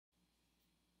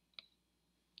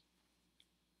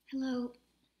Hello,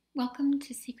 welcome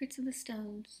to Secrets of the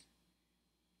Stones.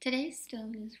 Today's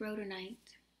stone is rhodonite.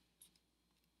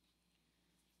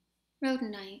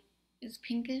 Rhodonite is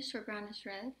pinkish or brownish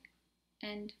red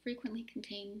and frequently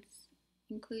contains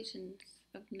inclusions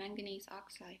of manganese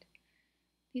oxide.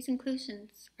 These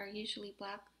inclusions are usually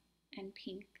black and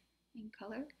pink in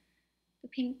color. The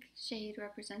pink shade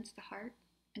represents the heart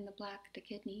and the black the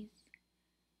kidneys,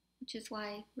 which is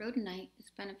why rhodonite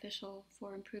is beneficial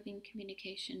for improving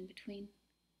communication between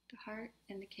the heart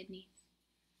and the kidneys.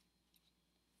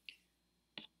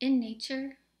 In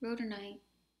nature, rhodonite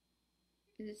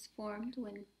is formed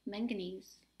when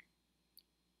manganese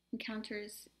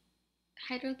encounters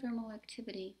hydrothermal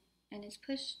activity and is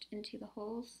pushed into the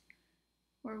holes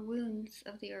or wounds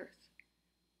of the earth.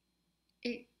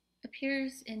 It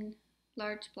appears in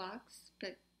large blocks,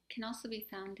 but can also be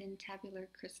found in tabular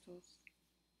crystals.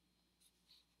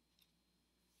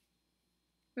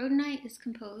 Rhodonite is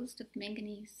composed of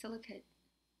manganese silicate.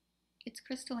 Its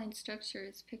crystalline structure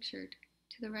is pictured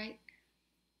to the right.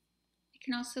 It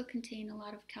can also contain a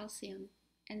lot of calcium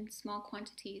and small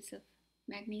quantities of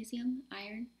magnesium,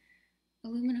 iron,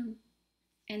 aluminum,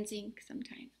 and zinc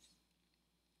sometimes.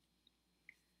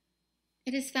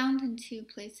 It is found in two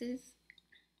places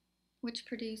which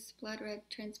produce blood red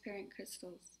transparent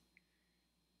crystals.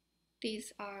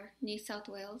 These are New South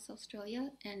Wales,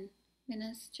 Australia, and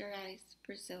Minas Gerais,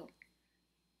 Brazil.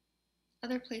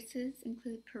 Other places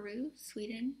include Peru,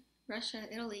 Sweden, Russia,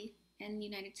 Italy, and the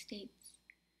United States.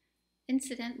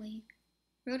 Incidentally,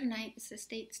 rhodonite is the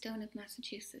state stone of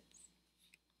Massachusetts.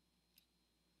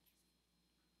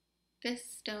 This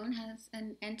stone has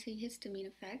an antihistamine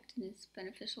effect and is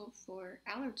beneficial for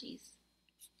allergies.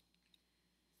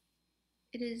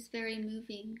 It is very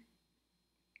moving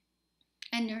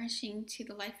and nourishing to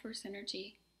the life force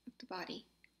energy of the body,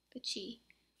 the chi.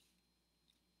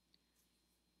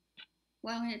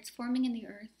 While it's forming in the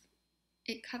earth,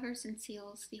 it covers and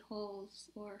seals the holes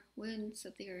or wounds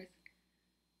of the earth.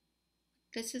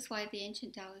 This is why the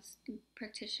ancient Daoist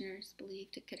practitioners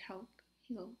believed it could help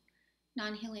heal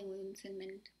non-healing wounds and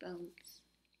mend bones.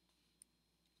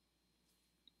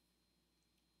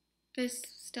 This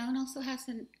stone also has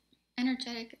an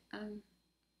energetic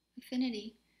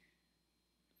affinity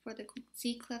for the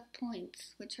Z-cleft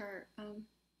points, which are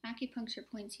acupuncture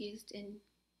points used in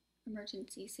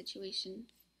emergency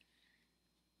situations.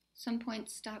 Some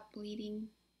points stop bleeding,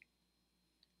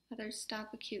 others stop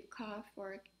acute cough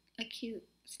or acute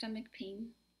stomach pain.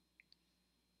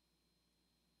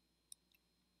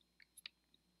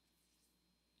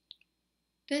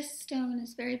 This stone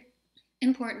is very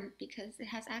important because it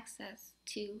has access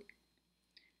to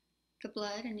the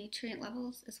blood and nutrient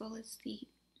levels as well as the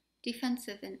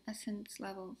defensive and essence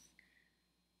levels.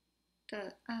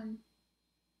 There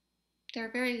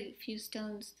are very few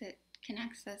stones that can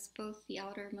access both the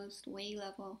outermost way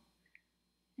level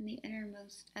and the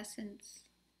innermost essence.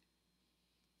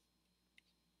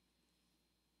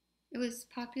 It was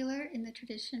popular in the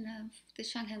tradition of the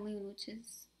Shanghainlun, which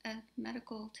is a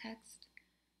medical text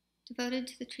devoted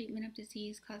to the treatment of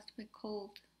disease caused by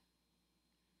cold.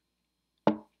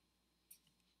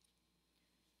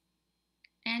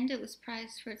 And it was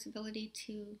prized for its ability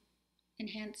to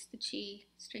enhance the chi,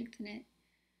 strengthen it,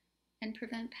 and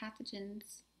prevent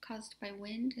pathogens caused by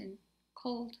wind and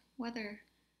cold weather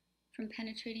from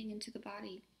penetrating into the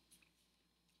body.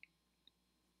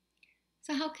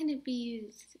 So how can it be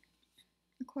used?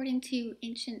 According to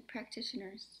ancient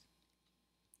practitioners,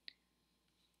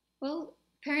 well,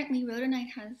 apparently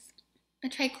rhodonite has a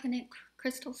triclinic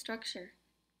crystal structure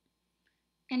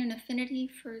and an affinity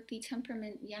for the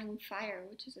temperament yang fire,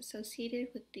 which is associated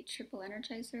with the Triple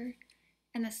Energizer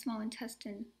and the small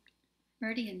intestine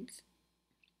meridians.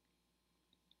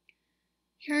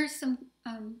 Here are some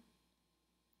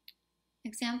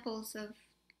examples of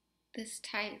this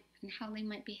type and how they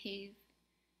might behave,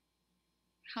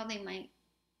 how they might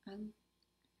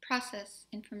process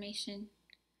information.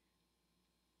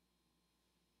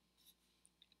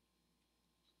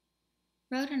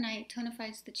 Rhodonite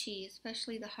tonifies the chi,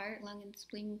 especially the heart, lung, and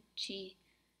spleen chi,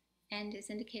 and is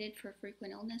indicated for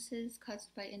frequent illnesses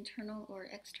caused by internal or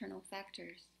external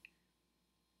factors.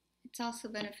 It's also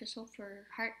beneficial for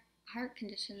heart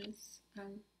conditions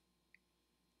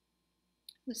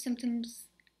with symptoms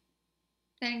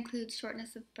that include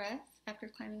shortness of breath after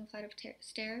climbing a flight of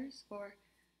stairs or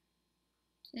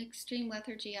extreme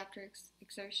lethargy after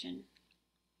exertion.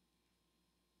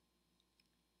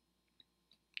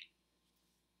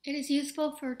 It is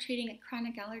useful for treating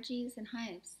chronic allergies and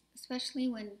hives, especially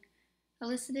when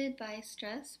elicited by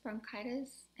stress,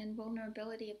 bronchitis, and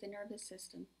vulnerability of the nervous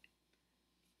system.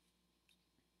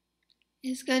 It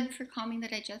is good for calming the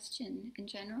digestion in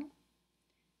general,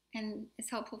 and is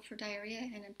helpful for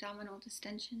diarrhea and abdominal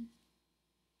distension.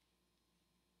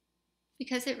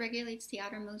 Because it regulates the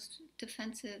outermost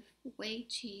defensive Wei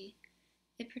Qi,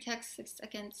 it protects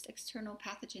against external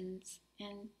pathogens,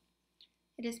 and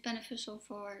it is beneficial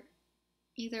for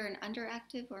either an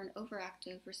underactive or an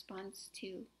overactive response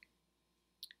to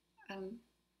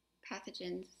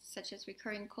pathogens such as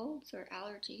recurring colds or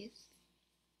allergies.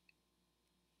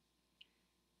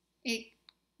 It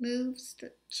moves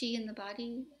the qi in the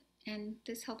body, and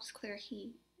this helps clear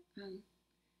heat.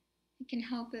 It can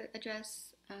help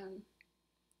address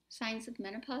signs of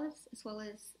menopause, as well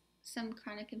as some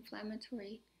chronic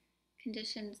inflammatory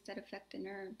conditions that affect the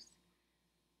nerves,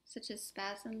 such as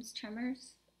spasms,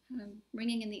 tremors,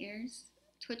 ringing in the ears,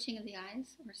 twitching of the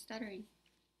eyes, or stuttering.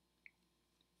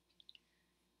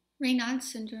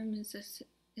 Raynaud's syndrome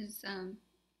is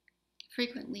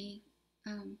frequently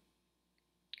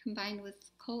combined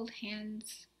with cold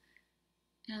hands,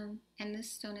 and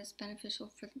this stone is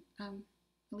beneficial for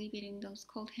alleviating those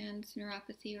cold hands,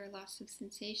 neuropathy, or loss of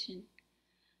sensation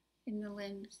in the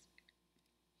limbs.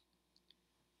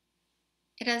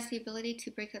 It has the ability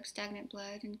to break up stagnant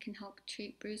blood and can help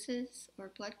treat bruises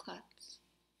or blood clots.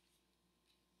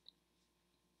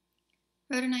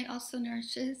 Rhodonite also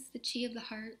nourishes the qi of the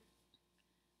heart,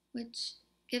 which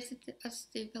gives us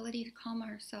the ability to calm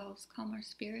ourselves, calm our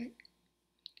spirit.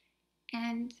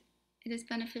 And it is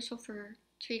beneficial for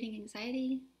treating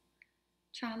anxiety,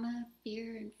 trauma,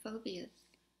 fear, and phobias.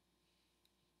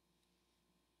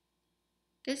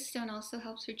 This stone also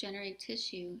helps regenerate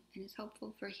tissue and is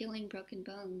helpful for healing broken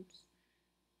bones,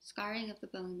 scarring of the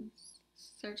bones,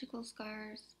 surgical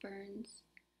scars, burns,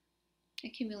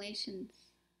 accumulations,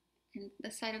 and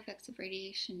the side effects of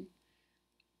radiation.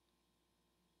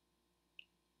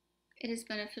 It is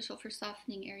beneficial for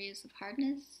softening areas of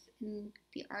hardness in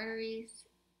the arteries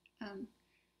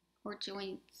or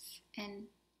joints, and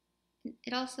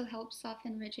it also helps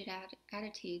soften rigid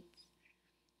attitudes.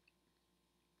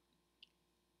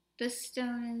 This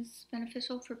stone is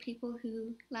beneficial for people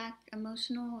who lack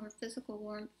emotional or physical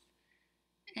warmth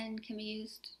and can be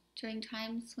used during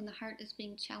times when the heart is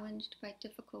being challenged by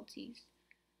difficulties.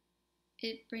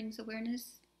 It brings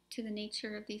awareness to the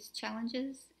nature of these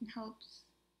challenges and helps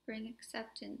bring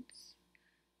acceptance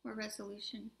or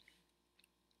resolution.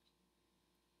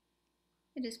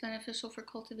 It is beneficial for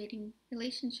cultivating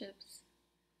relationships.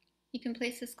 You can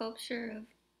place a sculpture of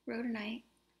rhodonite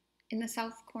in the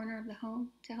south corner of the home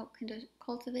to help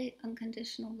cultivate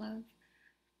unconditional love.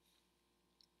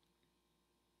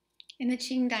 In the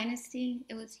Qing dynasty,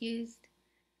 it was used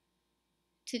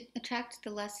to attract the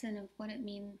lesson of what it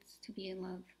means to be in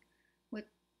love with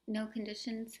no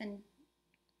conditions, and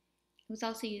it was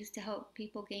also used to help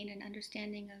people gain an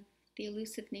understanding of the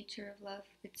elusive nature of love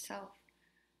itself.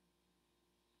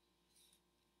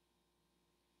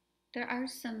 There are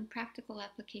some practical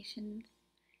applications,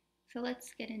 so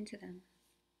let's get into them.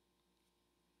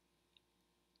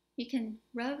 You can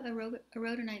rub a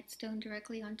rhodonite stone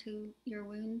directly onto your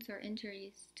wounds or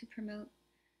injuries to promote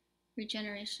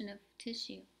regeneration of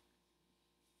tissue.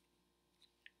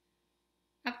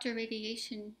 After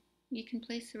radiation, you can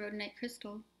place the rhodonite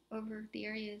crystal over the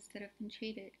areas that have been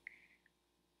treated.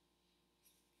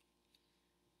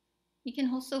 You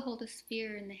can also hold a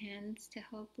sphere in the hands to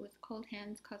help with cold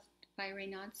hands caused by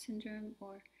Raynaud's syndrome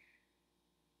or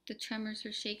the tremors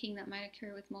or shaking that might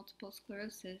occur with multiple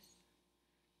sclerosis.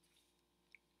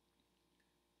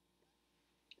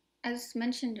 As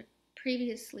mentioned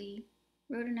previously,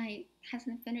 rhodonite has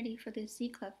an affinity for the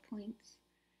Z-clef points.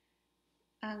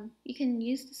 You can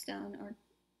use the stone or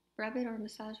rub it or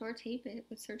massage or tape it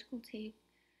with surgical tape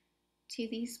to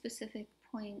these specific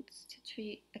points to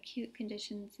treat acute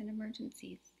conditions and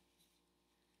emergencies.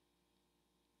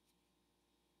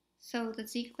 So the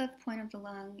Z-clef point of the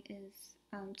lung is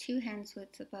 2 hands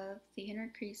widths above the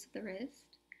inner crease of the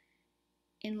wrist,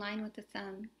 in line with the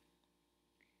thumb.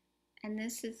 And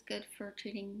this is good for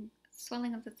treating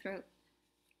swelling of the throat.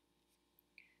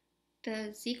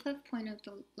 The Z-clef point of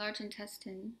the large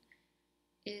intestine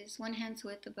is 1 hand's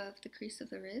width above the crease of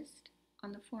the wrist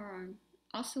on the forearm,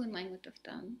 also in line with the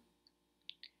thumb.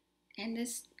 And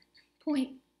this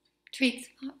point treats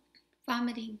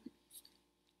vomiting.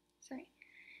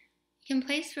 You can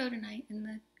place rhodonite in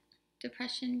the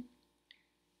depression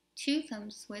 2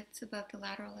 thumbs widths above the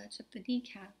lateral edge of the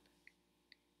kneecap.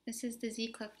 This is the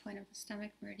Z-clef point of the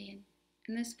stomach meridian,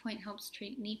 and this point helps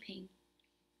treat knee pain.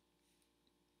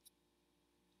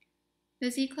 The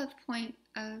Z-clef point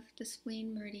of the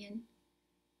spleen meridian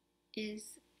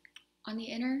is on the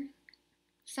inner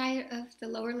side of the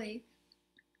lower leg,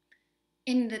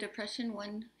 in the depression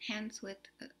 1 hand's width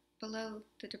below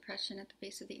the depression at the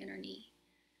base of the inner knee,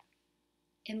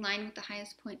 in line with the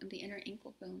highest point of the inner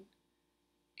ankle bone,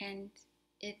 and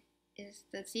it is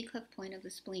the Z-clef point of the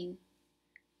spleen.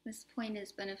 This point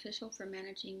is beneficial for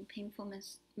managing painful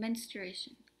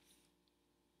menstruation.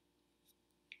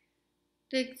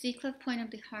 The Z-clef point of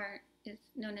the heart is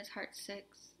known as heart 6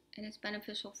 and is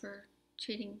beneficial for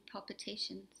treating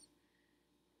palpitations.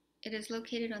 It is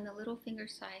located on the little finger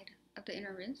side of the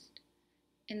inner wrist,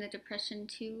 in the depression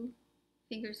 2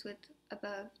 fingers width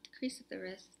above the crease of the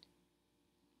wrist.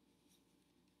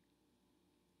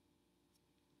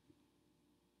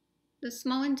 The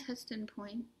small intestine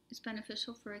point is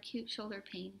beneficial for acute shoulder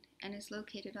pain and is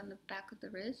located on the back of the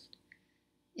wrist,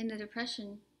 in the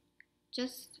depression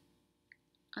just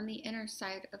on the inner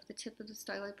side of the tip of the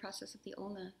styloid process of the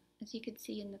ulna, as you can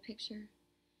see in the picture.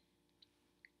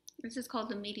 This is called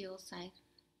the medial side.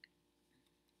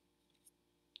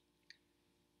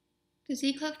 The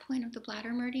Z-clef point of the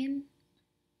bladder meridian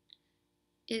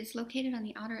is located on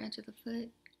the outer edge of the foot,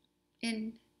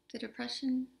 in the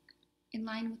depression in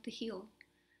line with the heel,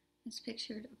 as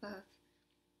pictured above.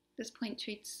 This point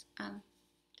treats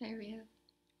diarrhea.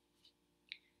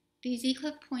 The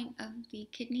Z-clef point of the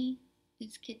kidney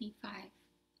is kidney 5.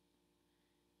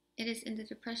 It is in the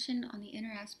depression on the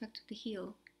inner aspect of the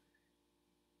heel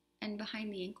and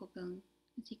behind the ankle bone,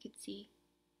 as you can see.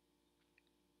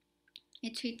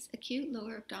 It treats acute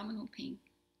lower abdominal pain.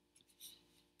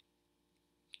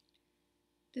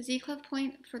 The Z-clef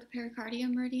point for the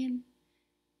pericardium meridian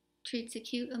treats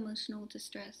acute emotional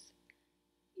distress.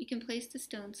 You can place the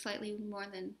stone slightly more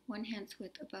than 1 hand's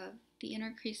width above the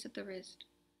inner crease of the wrist,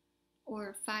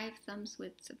 or 5 thumbs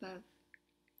widths above,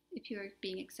 if you are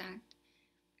being exact,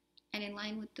 and in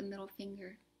line with the middle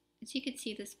finger. As you can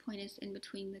see, this point is in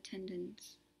between the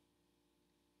tendons.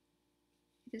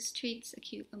 This treats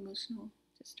acute emotional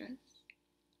distress.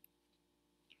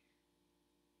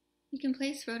 You can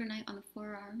place rhodonite on the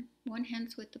forearm, 1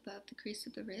 hand's width above the crease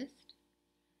of the wrist,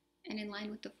 and in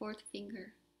line with the 4th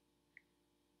finger.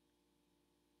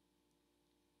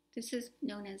 This is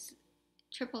known as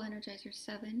Triple Energizer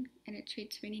 7, and it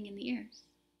treats ringing in the ears.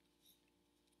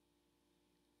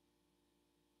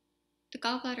 The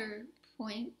gallbladder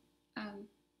point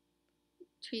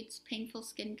treats painful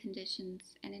skin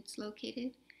conditions, and it's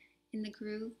located in the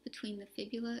groove between the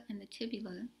fibula and the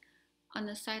tibula on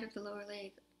the side of the lower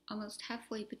leg, almost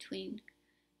halfway between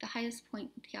the highest point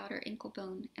of the outer ankle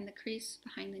bone and the crease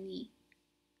behind the knee.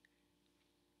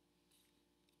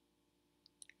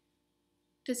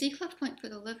 The Z-clef point for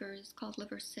the liver is called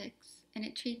liver 6, and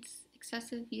it treats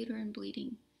excessive uterine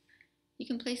bleeding. You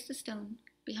can place the stone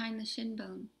behind the shin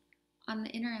bone on the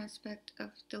inner aspect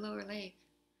of the lower leg,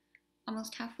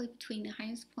 almost halfway between the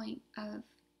highest point of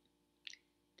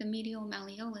the medial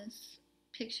malleolus,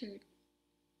 pictured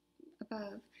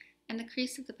above, and the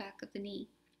crease of the back of the knee.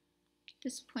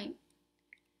 The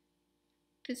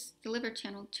liver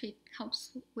channel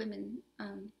helps women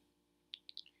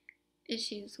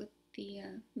issues with the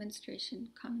menstruation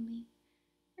commonly,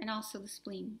 and also the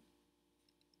spleen.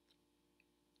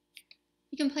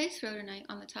 You can place rhodonite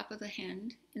on the top of the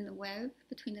hand in the web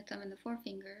between the thumb and the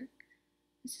forefinger.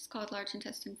 This is called large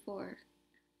intestine 4.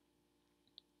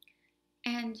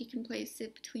 And you can place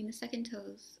it between the second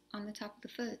toes on the top of the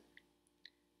foot.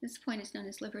 This point is known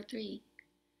as liver 3.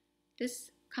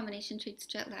 This combination treats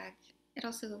jet lag. It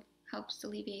also helps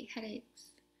alleviate headaches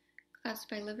caused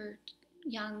by liver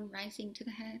yang rising to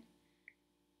the head,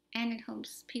 and it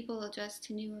helps people adjust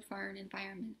to new or foreign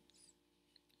environments.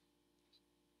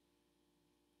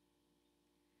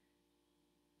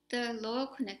 The lower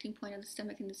connecting point of the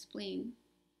stomach and the spleen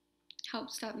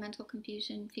helps stop mental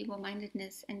confusion,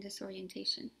 feeble-mindedness, and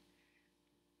disorientation.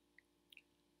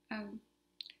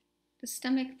 The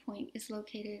stomach point is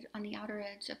located on the outer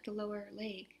edge of the lower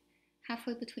leg,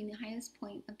 halfway between the highest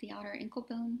point of the outer ankle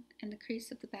bone and the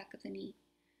crease of the back of the knee,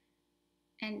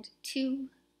 and 2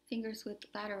 fingers width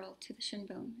lateral to the shin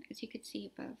bone, as you can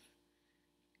see above.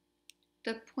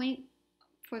 The point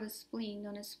for the spleen,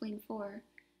 known as spleen 4,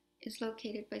 is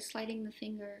located by sliding the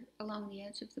finger along the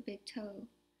edge of the big toe,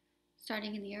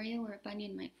 starting in the area where a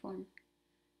bunion might form.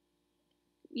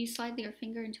 You slide your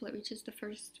finger until it reaches the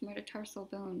first metatarsal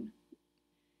bone,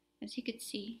 as you can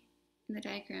see in the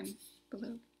diagram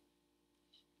below.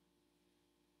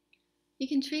 You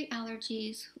can treat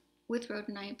allergies with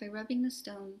rhodonite by rubbing the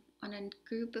stone on a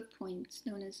group of points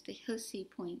known as the Hussey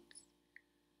points.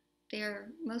 They are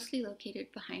mostly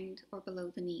located behind or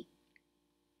below the knee.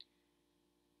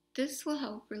 This will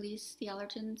help release the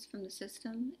allergens from the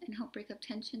system and help break up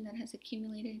tension that has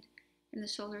accumulated in the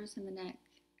shoulders and the neck.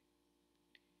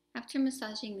 After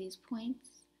massaging these points,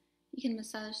 you can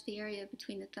massage the area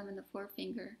between the thumb and the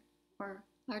forefinger, or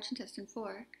large intestine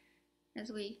 4,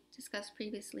 as we discussed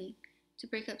previously, to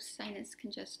break up sinus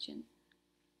congestion.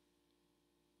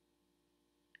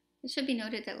 It should be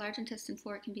noted that large intestine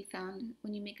 4 can be found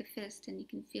when you make a fist and you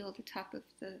can feel the top of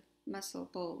the muscle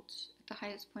bulge at the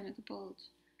highest point of the bulge.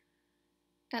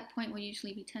 That point will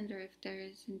usually be tender if there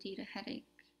is indeed a headache.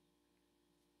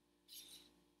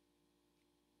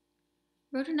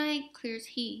 Rhodonite clears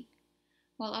heat,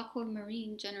 while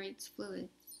aquamarine generates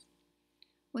fluids.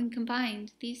 When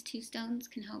combined, these two stones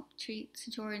can help treat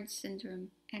Sjogren's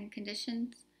syndrome and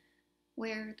conditions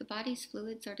where the body's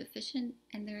fluids are deficient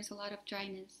and there is a lot of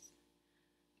dryness.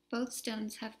 Both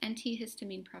stones have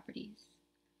antihistamine properties.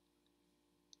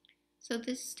 So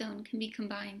this stone can be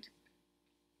combined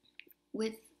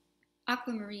with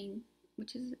aquamarine,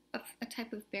 which is a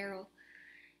type of beryl,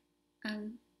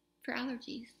 for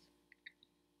allergies.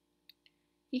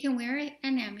 You can wear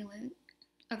an amulet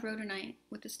of rhodonite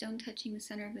with the stone touching the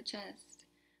center of the chest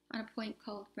on a point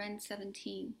called Ren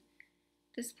 17.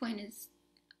 This point is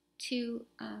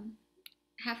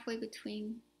halfway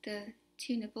between the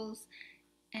two nipples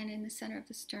and in the center of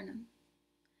the sternum.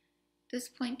 This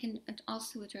point can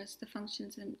also address the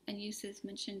functions and uses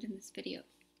mentioned in this video.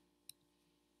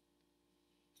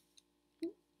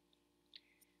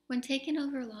 When taken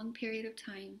over a long period of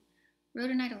time,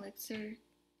 rhodonite elixir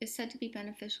is said to be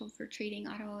beneficial for treating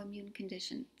autoimmune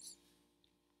conditions.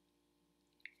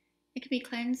 It can be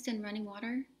cleansed in running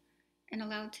water and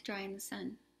allowed to dry in the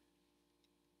sun.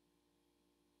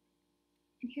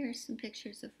 And here are some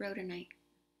pictures of rhodonite.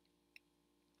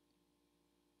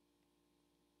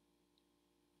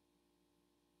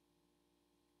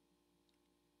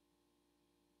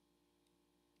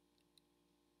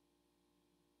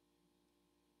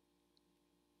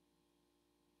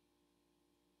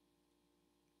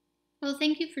 Well,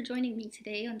 thank you for joining me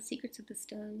today on Secrets of the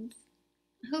Stones.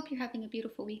 I hope you're having a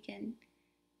beautiful weekend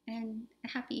and a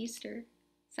happy Easter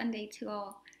Sunday to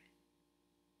all,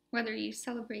 whether you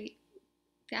celebrate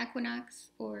the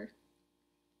equinox or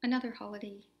another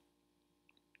holiday.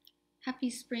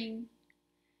 Happy spring,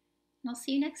 and I'll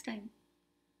see you next time.